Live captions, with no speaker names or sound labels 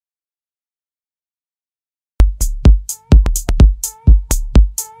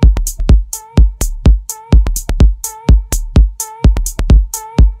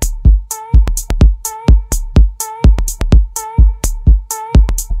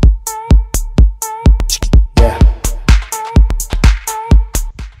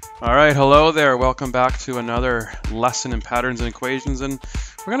Alright, hello there. Welcome back to another lesson in patterns and equations, and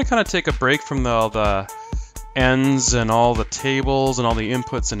we're going to kind of take a break from all the ends and all the tables and all the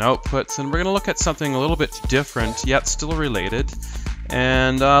inputs and outputs, and we're going to look at something a little bit different yet still related.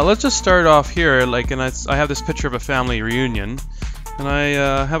 And let's just start off here. I have this picture of a family reunion, and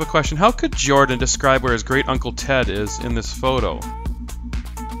I have a question. How could Jordan describe where his great uncle Ted is in this photo?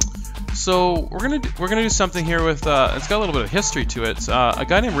 So we're gonna do something here with it's got a little bit of history to it. A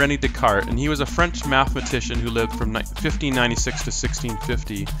guy named René Descartes, and he was a French mathematician who lived from 1596 to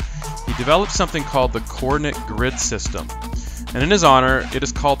 1650. He developed something called the coordinate grid system, and in his honor, it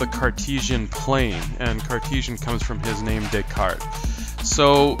is called the Cartesian plane. And Cartesian comes from his name Descartes.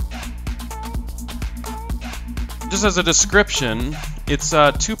 So, just as a description, it's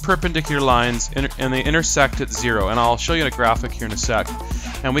two perpendicular lines, and they intersect at 0. And I'll show you a graphic here in a sec.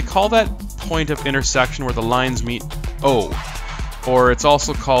 And we call that point of intersection where the lines meet O, or it's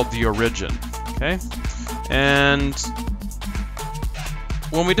also called the origin. Okay? And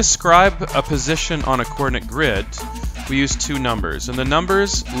when we describe a position on a coordinate grid, we use two numbers, and the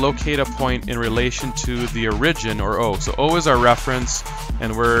numbers locate a point in relation to the origin, or O. So O is our reference,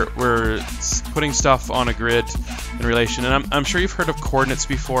 and we're putting stuff on a grid in relation. And I'm sure you've heard of coordinates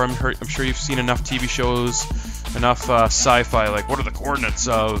before. I'm sure you've seen enough TV shows, enough sci-fi, like what are the coordinates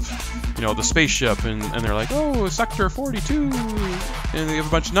of, the spaceship, and they're like, oh, sector 42, and they have a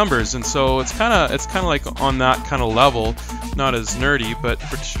bunch of numbers. And so it's kind of like on that kind of level, not as nerdy, but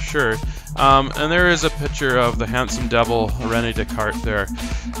for sure. And there is a picture of the handsome devil René Descartes there.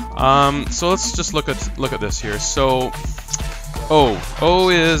 So let's just look at this here. So O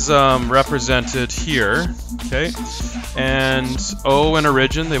is represented here, okay, and O and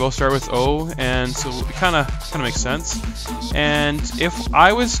origin, they both start with O, and so it kind of makes sense. And if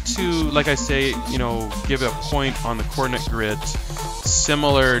I was to, like I say, give a point on the coordinate grid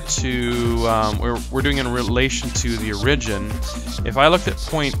similar to we're doing in relation to the origin. If I looked at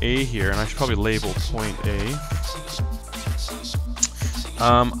point A here, and I should probably label point A,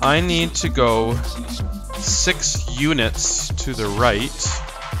 I need to go 6 units to the right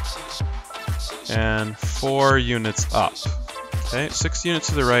and 4 units up. Okay, 6 units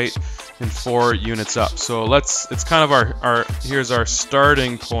to the right and 4 units up. So it's kind of here's our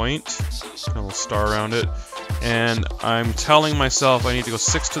starting point, kind of a little star around it, and I'm telling myself I need to go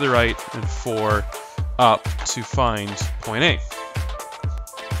 6 to the right and 4 up to find point A.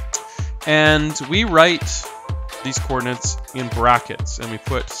 And we write these coordinates in brackets, and we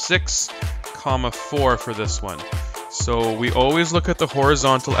put 6, 4 for this one. So we always look at the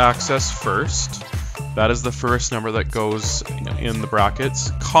horizontal axis first. That is the first number that goes in the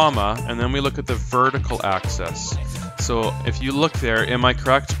brackets, comma, and then we look at the vertical axis. So if you look there, am I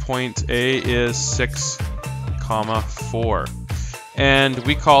correct? Point A is 6, 4. And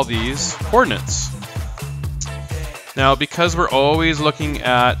we call these coordinates. Now, because we're always looking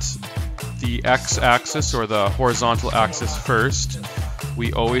at the x-axis or the horizontal axis first,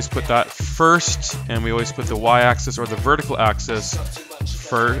 we always put that first, and we always put the y-axis or the vertical axis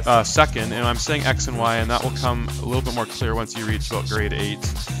for second. And I'm saying x and y, and that will come a little bit more clear once you reach about grade 8.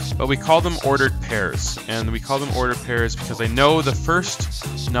 But we call them ordered pairs, and we call them ordered pairs because I know the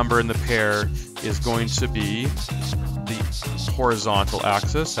first number in the pair is going to be the horizontal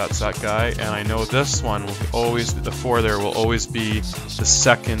axis, that's that guy, and I know this one will always, the 4 there will always be the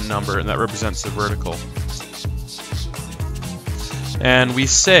second number, and that represents the vertical. And we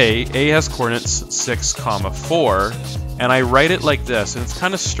say A has coordinates 6, 4, and I write it like this, and it's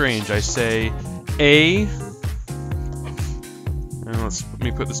kind of strange. I say A, and let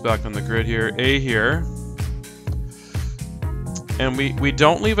me put this back on the grid here, A here, and we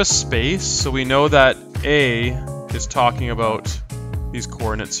don't leave a space, so we know that A is talking about these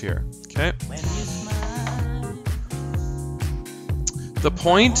coordinates here, okay? The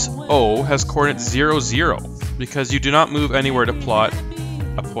point O has coordinates 0, 0, because you do not move anywhere to plot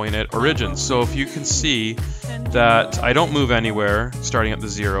a point at origin. So if you can see that I don't move anywhere starting at the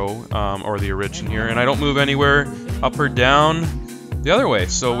 0 or the origin here, and I don't move anywhere up or down the other way.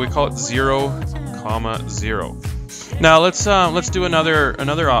 So we call it 0, 0. Now let's do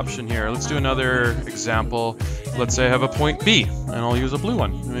another option here. Let's do another example. Let's say I have a point B, and I'll use a blue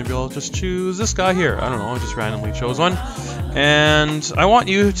one. Maybe I'll just choose this guy here. I don't know, I just randomly chose one. And I want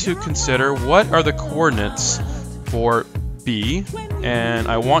you to consider what are the coordinates for B, and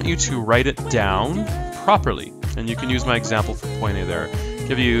I want you to write it down properly. And you can use my example for point A there.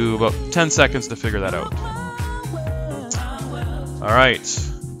 Give you about 10 seconds to figure that out. Alright,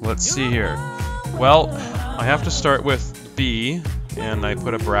 let's see here. Well, I have to start with B, and I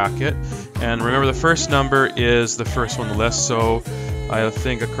put a bracket. And remember, the first number is the first one on the list, so I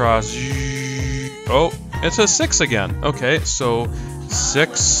think across. Oh, it says 6 again. Okay, so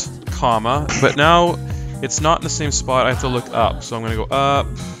 6, comma, but now it's not in the same spot. I have to look up. So I'm going to go up,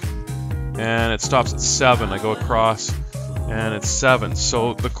 and it stops at 7. I go across, and it's 7.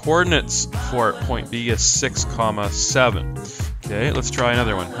 So the coordinates for point B is 6, comma 7. Okay, let's try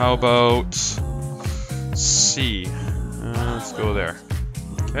another one. How about C? Let's go there.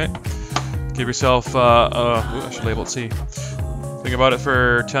 Okay. Give yourself, I should label it C. Think about it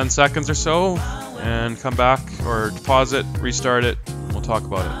for 10 seconds or so, and come back, or pause it, restart it, we'll talk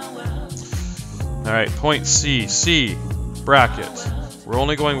about it. Alright, point C, C, bracket. We're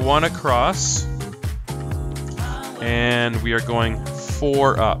only going 1 across, and we are going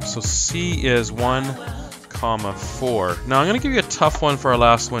 4 up. So C is 1, comma 4. Now I'm going to give you a tough one for our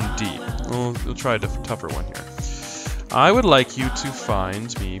last one, D. We'll try a tougher one here. I would like you to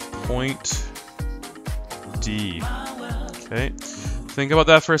find me point D. Okay, think about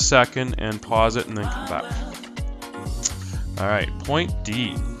that for a second and pause it and then come back. Alright, point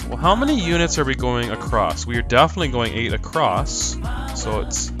D. Well, how many units are we going across? We are definitely going 8 across, so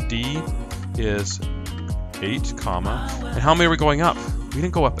it's D is 8, comma, and how many are we going up? We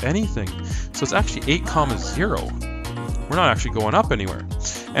didn't go up anything, so it's actually 8, comma 0. We're not actually going up anywhere.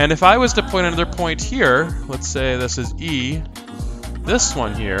 And if I was to point another point here, let's say this is E, this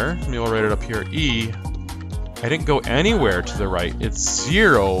one here, maybe I'll write it up here, E, I didn't go anywhere to the right. It's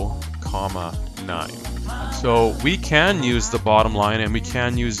 0, comma 9. So we can use the bottom line and we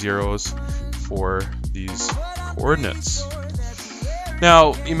can use zeros for these coordinates.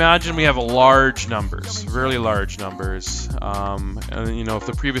 Now imagine we have large numbers, really large numbers. And you know, if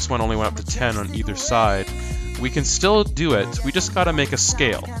the previous one only went up to 10 on either side, we can still do it. We just got to make a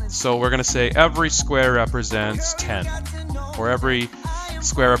scale. So we're going to say every square represents 10, or every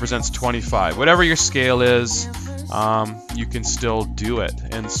square represents 25. Whatever your scale is, you can still do it.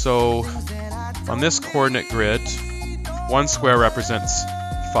 And so on this coordinate grid, 1 square represents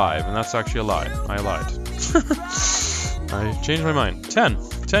 5, and that's actually a lie. I lied. I changed my mind. 10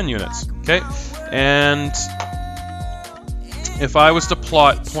 units. Okay, and if I was to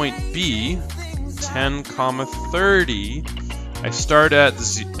plot point B, 10, comma 30, I start at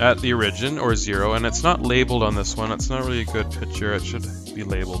the origin, or 0, and it's not labeled on this one. It's not really a good picture. It should be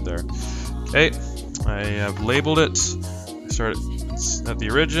labeled there. Okay, I have labeled it. I start at the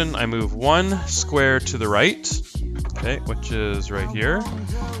origin. I move 1 square to the right, okay, which is right here.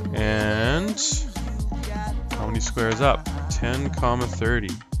 And how many squares up? 10, comma 30.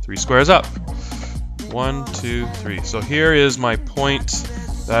 3 squares up. 1, 2, 3. So here is my point.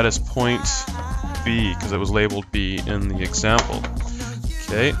 That is point B, because it was labeled B in the example.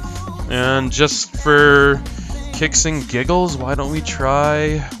 Okay, and just for kicks and giggles, why don't we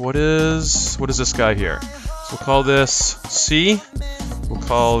try, what is this guy here? So we'll call this C, we'll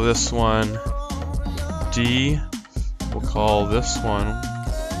call this one D, we'll call this one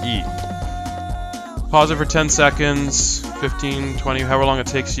E. Pause it for 10 seconds, 15, 20, however long it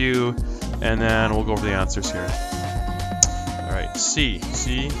takes you, and then we'll go over the answers here. Alright, C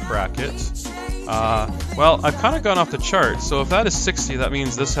bracket. Well, I've kind of gone off the chart, so if that is 60, that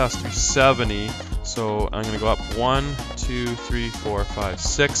means this has to be 70. So I'm going to go up 1, 2, 3, 4, 5,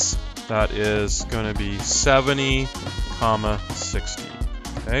 6. That is going to be 70, comma 60.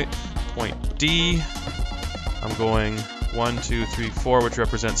 Okay, point D, I'm going 1, 2, 3, 4, which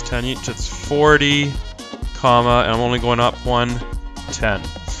represents 10 each. It's 40, comma, and I'm only going up 1, 10.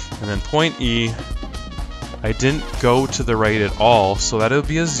 And then point E, I didn't go to the right at all, so that would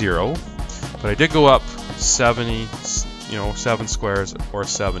be a 0. But I did go up 70, 7 squares, or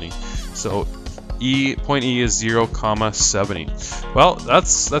 70. So point E is 0, comma 70. Well,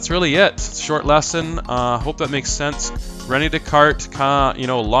 that's really it. It's a short lesson. Hope that makes sense. René Descartes,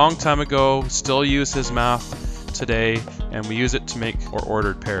 a long time ago, still use his math today, and we use it to make or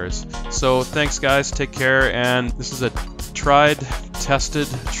ordered pairs. So thanks, guys. Take care. And this is a tried, tested,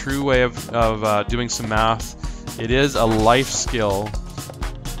 true way of doing some math. It is a life skill.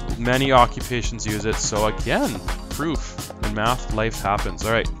 Many occupations use it, so again, proof. In math, life happens.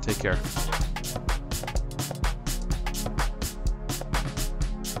 All right, take care.